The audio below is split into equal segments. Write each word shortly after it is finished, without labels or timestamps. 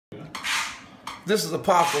This is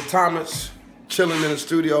Apostle Thomas, chilling in the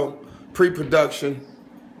studio, pre-production.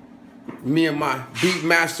 Me and my beat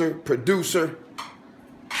master, producer,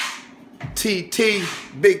 TT,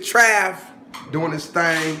 Big Trav, doing this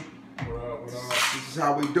thing. What up, what up? This is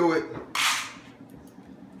how we do it.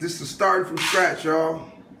 This is starting from scratch, y'all.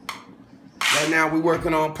 Right now we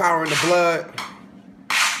working on Power in the Blood.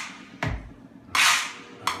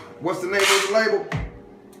 What's the name of the label?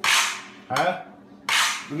 Huh?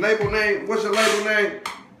 The label name, what's your label name?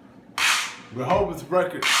 Rehoboth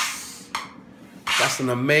Records. That's an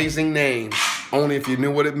amazing name, only if you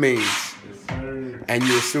knew what it means. Yes, sir. And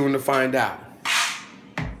you're soon to find out.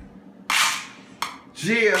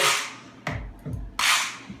 Yeah.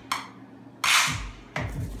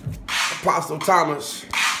 Apostle Thomas,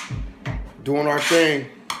 doing our thing.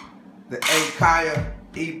 The Akaya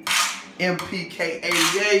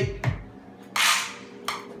MPK88.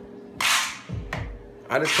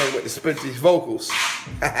 I just can't wait to spit these vocals.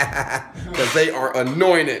 Because they are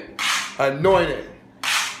anointed. Anointed.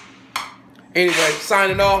 Anyway,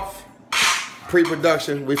 signing off.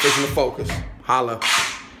 Pre-production, we fixing to focus. Holla.